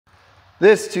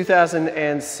This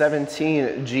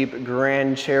 2017 Jeep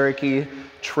Grand Cherokee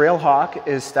Trailhawk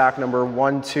is stock number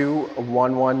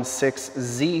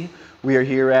 12116Z. We are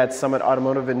here at Summit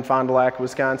Automotive in Fond du Lac,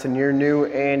 Wisconsin, your new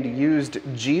and used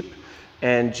Jeep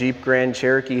and Jeep Grand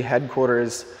Cherokee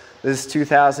headquarters. This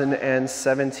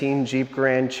 2017 Jeep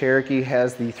Grand Cherokee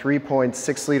has the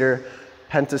 3.6-liter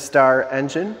Pentastar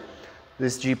engine.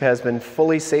 This Jeep has been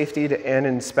fully safetied and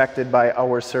inspected by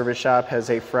our service shop, has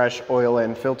a fresh oil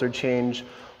and filter change.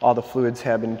 All the fluids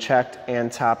have been checked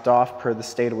and topped off per the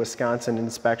state of Wisconsin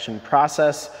inspection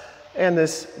process, and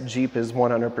this Jeep is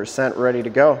 100% ready to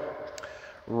go.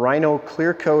 Rhino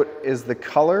Clearcoat is the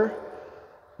color.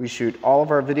 We shoot all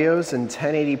of our videos in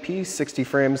 1080p, 60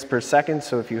 frames per second,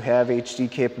 so if you have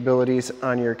HD capabilities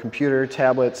on your computer,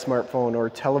 tablet, smartphone, or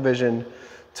television,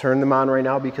 turn them on right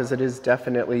now because it is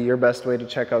definitely your best way to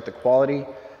check out the quality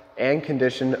and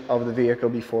condition of the vehicle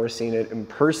before seeing it in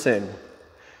person.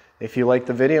 If you like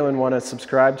the video and want to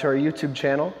subscribe to our YouTube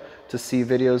channel to see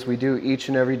videos we do each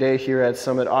and every day here at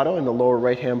Summit Auto, in the lower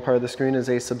right hand part of the screen is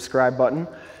a subscribe button.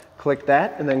 Click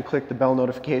that and then click the bell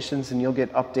notifications and you'll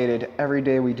get updated every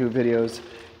day we do videos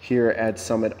here at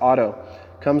Summit Auto.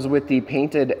 Comes with the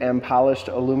painted and polished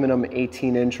aluminum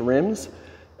 18-inch rims,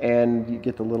 and you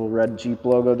get the little red Jeep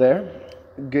logo there.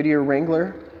 Goodyear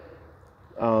Wrangler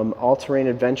all-terrain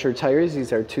adventure tires.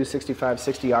 These are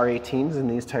 265/60 R18s, and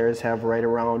these tires have right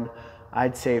around,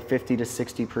 I'd say, 50 to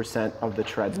 60% of the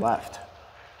tread left.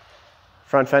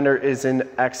 Front fender is in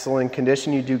excellent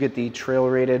condition. You do get the trail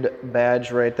rated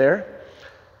badge right there.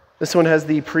 This one has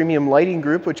the premium lighting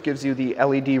group, which gives you the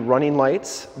LED running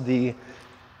lights, the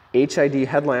HID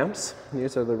headlamps.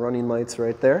 These are the running lights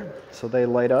right there. So they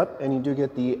light up, and you do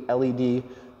get the LED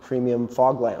premium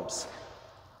fog lamps.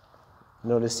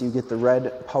 Notice you get the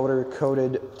red powder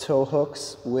coated tow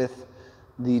hooks with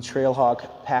the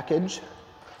Trailhawk package.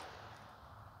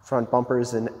 Front bumper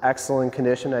is in excellent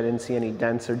condition. I didn't see any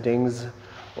dents or dings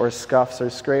or scuffs or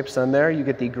scrapes on there. You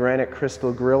get the granite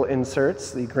crystal grille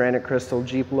inserts, the granite crystal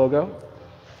Jeep logo.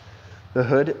 The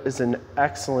hood is in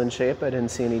excellent shape. I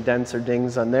didn't see any dents or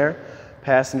dings on there.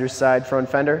 Passenger side front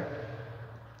fender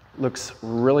looks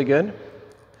really good.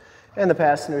 And the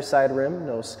passenger side rim,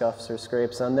 no scuffs or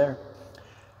scrapes on there.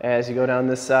 As you go down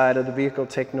this side of the vehicle,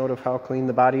 take note of how clean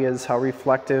the body is, how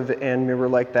reflective and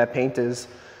mirror-like that paint is.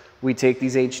 We take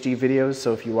these HD videos,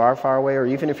 so if you are far away or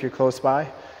even if you're close by,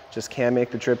 just can't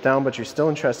make the trip down, but you're still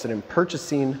interested in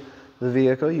purchasing the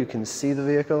vehicle, you can see the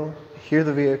vehicle, hear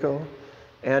the vehicle,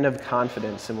 and have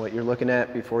confidence in what you're looking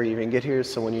at before you even get here.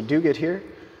 So when you do get here,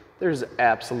 there's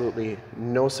absolutely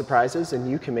no surprises, and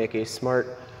you can make a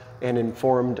smart and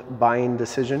informed buying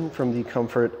decision from the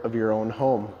comfort of your own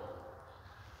home.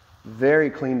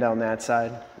 Very clean down that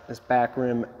side. This back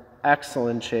rim,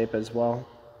 excellent shape as well.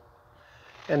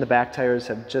 And the back tires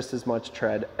have just as much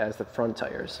tread as the front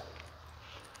tires.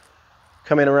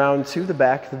 Coming around to the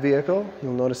back of the vehicle,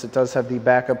 you'll notice it does have the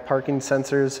backup parking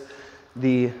sensors,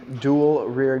 the dual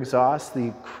rear exhaust,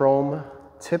 the chrome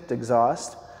tipped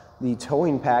exhaust, the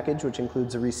towing package, which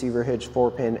includes a receiver hitch,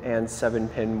 4-pin and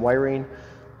 7-pin wiring.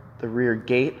 The rear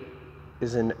gate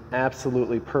is in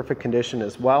absolutely perfect condition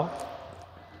as well.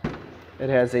 It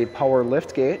has a power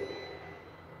lift gate.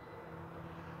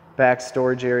 Back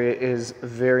storage area is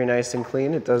very nice and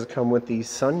clean. It does come with the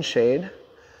sunshade,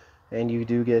 and you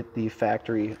do get the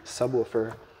factory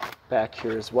subwoofer back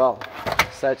here as well.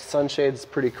 So that sunshade is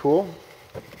pretty cool.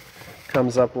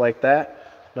 Comes up like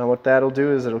that. Now what that'll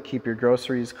do is it'll keep your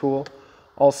groceries cool.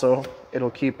 Also,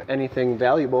 it'll keep anything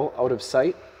valuable out of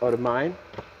sight, out of mind.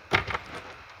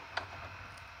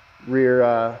 Rear,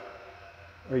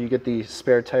 or you get the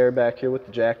spare tire back here with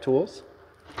the jack tools.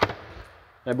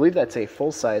 I believe that's a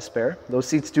full-size spare. Those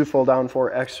seats do fold down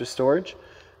for extra storage.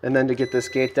 And then to get this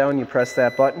gate down, you press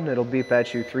that button. It'll beep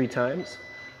at you 3 times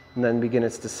and then begin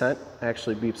its descent.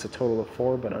 Actually beeps a total of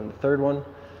 4, but on the third one,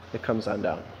 it comes on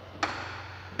down.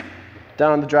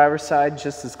 Down on the driver's side,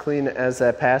 just as clean as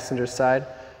that passenger side.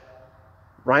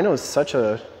 Rhino is such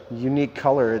a unique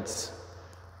color.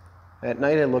 At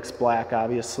night it looks black,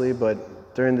 obviously,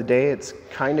 but during the day it's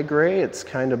kind of gray, it's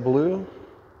kind of blue.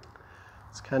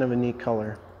 It's kind of a neat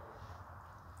color.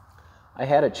 I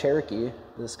had a Cherokee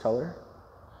this color.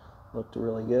 Looked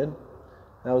really good.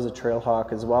 That was a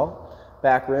Trailhawk as well.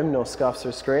 Back rim, no scuffs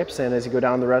or scrapes, and as you go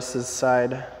down the rest of the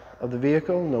side of the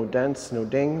vehicle, no dents, no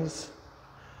dings.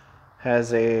 Has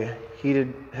the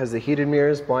heated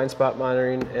mirrors, blind spot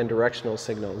monitoring, and directional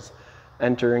signals.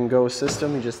 Enter and go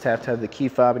system. You just have to have the key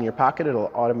fob in your pocket.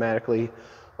 It'll automatically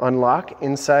unlock.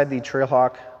 Inside, the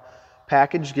Trailhawk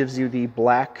package gives you the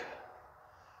black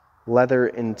leather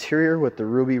interior with the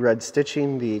ruby red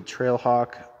stitching, the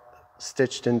Trailhawk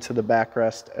stitched into the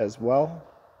backrest as well.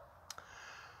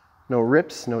 No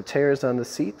rips, no tears on the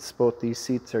seats. Both these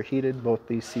seats are heated, both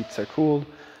these seats are cooled.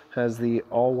 Has the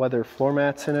all-weather floor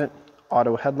mats in it,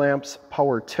 auto headlamps,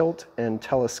 power tilt and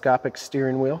telescopic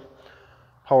steering wheel,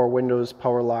 power windows,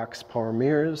 power locks, power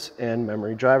mirrors, and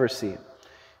memory driver's seat.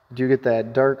 You do get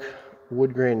that dark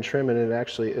wood grain trim, and it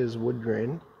actually is wood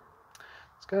grain.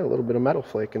 It's got a little bit of metal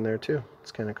flake in there too.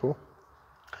 It's kind of cool.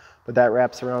 But that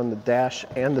wraps around the dash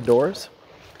and the doors.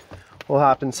 We'll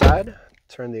hop inside,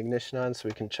 turn the ignition on so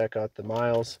we can check out the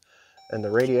miles and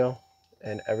the radio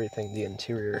and everything the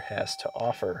interior has to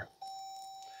offer.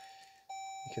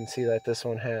 You can see that this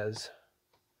one has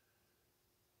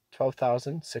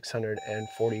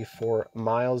 12,644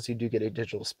 miles. You do get a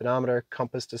digital speedometer,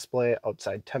 compass display,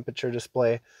 outside temperature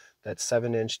display. That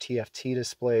 7-inch TFT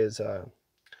display is a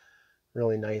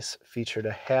really nice feature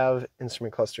to have.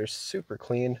 Instrument cluster is super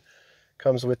clean.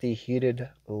 Comes with the heated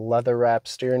leather wrapped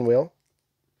steering wheel.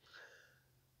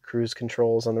 Cruise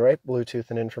controls on the right, Bluetooth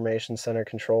and information center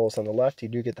controls on the left. You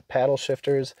do get the paddle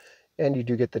shifters, and you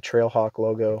do get the Trailhawk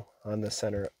logo on the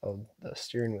center of the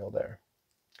steering wheel there.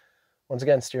 Once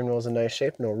again, steering wheel is in nice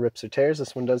shape, no rips or tears.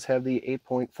 This one does have the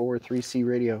 8.4 3C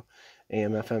radio,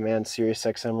 AM, FM, and Sirius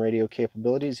XM radio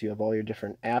capabilities. You have all your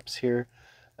different apps here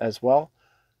as well.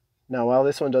 Now, while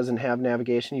this one doesn't have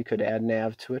navigation, you could add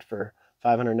nav to it for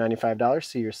 $595.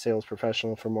 See your sales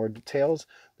professional for more details.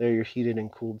 There are your heated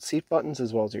and cooled seat buttons,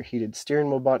 as well as your heated steering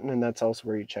wheel button, and that's also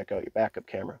where you check out your backup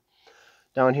camera.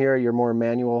 Down here are your more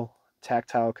manual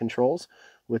tactile controls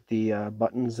with the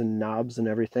buttons and knobs and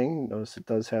everything. Notice it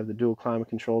does have the dual climate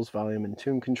controls, volume and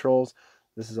tune controls.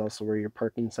 This is also where your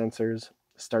parking sensors,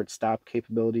 start-stop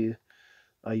capability,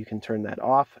 you can turn that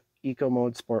off. Eco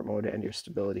mode, sport mode, and your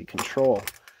stability control.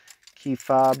 Key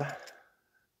fob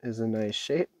is in nice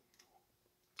shape.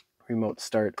 Remote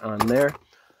start on there.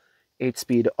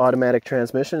 8-speed automatic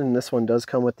transmission, and this one does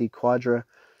come with the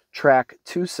Quadra-Trac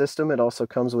 2 system. It also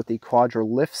comes with the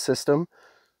Quadra-Lift system,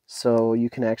 so you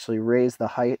can actually raise the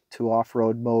height to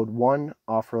off-road mode 1,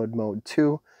 off-road mode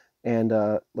 2, and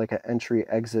like an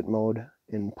entry-exit mode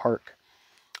in park.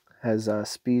 Has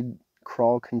speed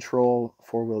crawl control,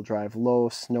 4-wheel drive low,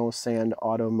 snow, sand,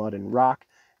 auto, mud, and rock,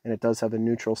 and it does have a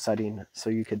neutral setting, so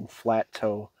you can flat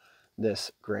tow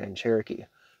this Grand Cherokee.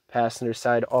 Passenger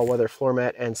side all-weather floor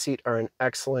mat and seat are in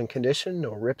excellent condition,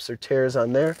 no rips or tears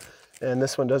on there. And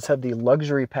this one does have the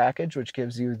luxury package, which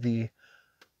gives you the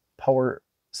power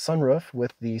sunroof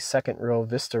with the second row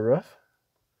Vista roof.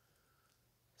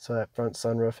 So that front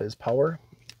sunroof is power.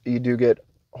 You do get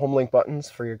Homelink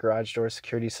buttons for your garage door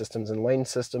security systems and lane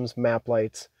systems, map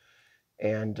lights,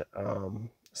 and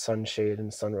sunshade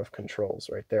and sunroof controls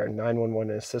right there.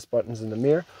 911 assist buttons in the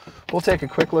mirror. We'll take a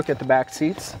quick look at the back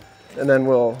seats, and then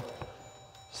we'll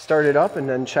start it up and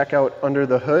then check out under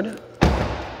the hood.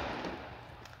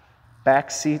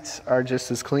 Back seats are just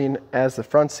as clean as the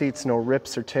front seats, no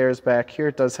rips or tears back here.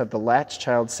 It does have the Latch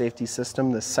child safety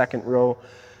system. The second row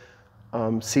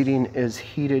seating is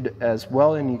heated as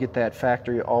well, and you get that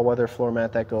factory all-weather floor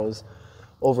mat that goes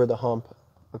over the hump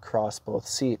across both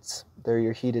seats. They're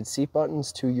your heated seat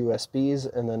buttons, 2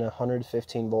 USBs, and then a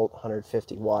 115 volt,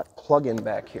 150 watt plug-in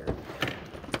back here.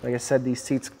 Like I said, these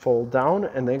seats fold down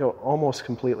and they go almost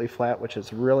completely flat, which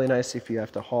is really nice if you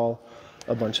have to haul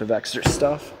a bunch of extra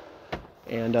stuff.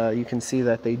 And you can see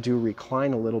that they do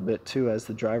recline a little bit too, as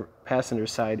the passenger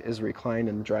side is reclined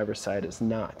and the driver's side is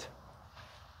not.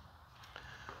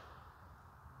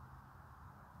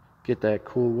 Get that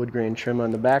cool wood grain trim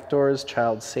on the back doors,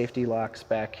 child safety locks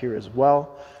back here as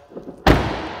well.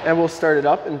 And we'll start it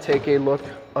up and take a look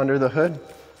under the hood.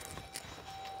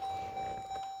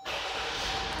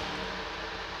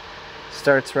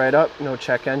 Starts right up, no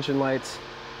check engine lights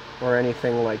or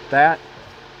anything like that.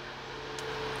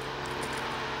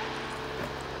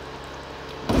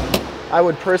 I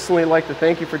would personally like to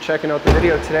thank you for checking out the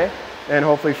video today, and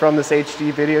hopefully from this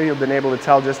HD video you've been able to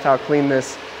tell just how clean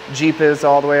this Jeep is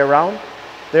all the way around.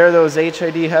 There are those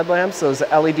HID headlamps, those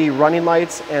LED running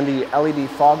lights, and the LED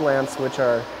fog lamps, which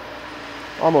are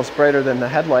almost brighter than the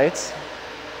headlights,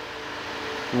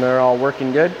 and they're all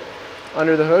working good.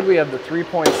 Under the hood we have the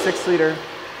 3.6 liter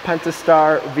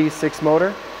Pentastar V6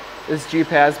 motor. This Jeep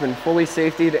has been fully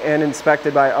safetied and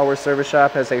inspected by our service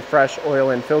shop, has a fresh oil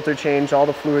and filter change. All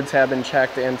the fluids have been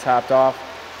checked and topped off.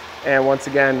 And once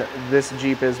again, this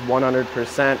Jeep is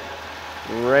 100%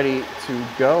 ready to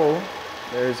go.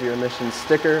 There's your emissions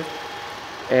sticker.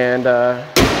 And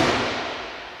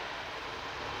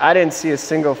I didn't see a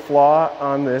single flaw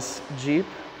on this Jeep.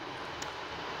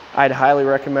 I'd highly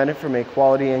recommend it from a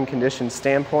quality and condition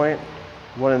standpoint.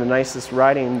 One of the nicest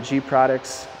riding Jeep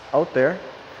products out there.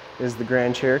 is the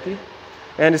Grand Cherokee.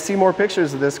 And to see more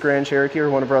pictures of this Grand Cherokee or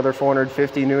one of our other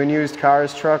 450 new and used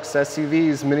cars, trucks,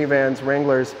 SUVs, minivans,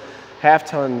 Wranglers, half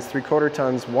tons, 3/4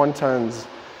 tons, 1 tons,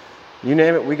 you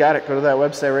name it, we got it. Go to that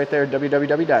website right there,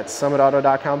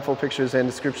 www.summitauto.com. Full pictures and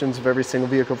descriptions of every single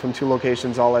vehicle from 2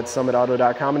 locations, all at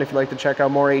summitauto.com. And if you'd like to check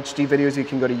out more HD videos, you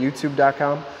can go to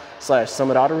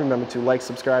youtube.com/summitauto. Remember to like,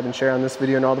 subscribe, and share on this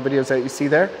video and all the videos that you see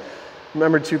there.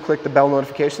 Remember to click the bell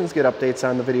notifications, get updates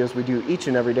on the videos we do each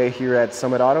and every day here at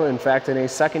Summit Auto. In fact, in a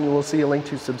second, you will see a link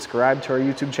to subscribe to our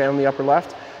YouTube channel in the upper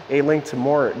left, a link to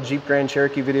more Jeep Grand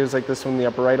Cherokee videos like this one in the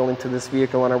upper right, a link to this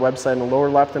vehicle on our website in the lower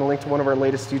left, and a link to one of our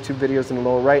latest YouTube videos in the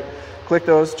lower right. Click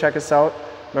those, check us out.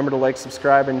 Remember to like,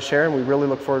 subscribe, and share, and we really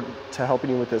look forward to helping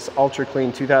you with this ultra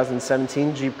clean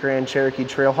 2017 Jeep Grand Cherokee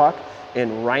Trailhawk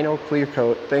in Rhino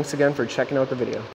Clearcoat. Thanks again for checking out the video.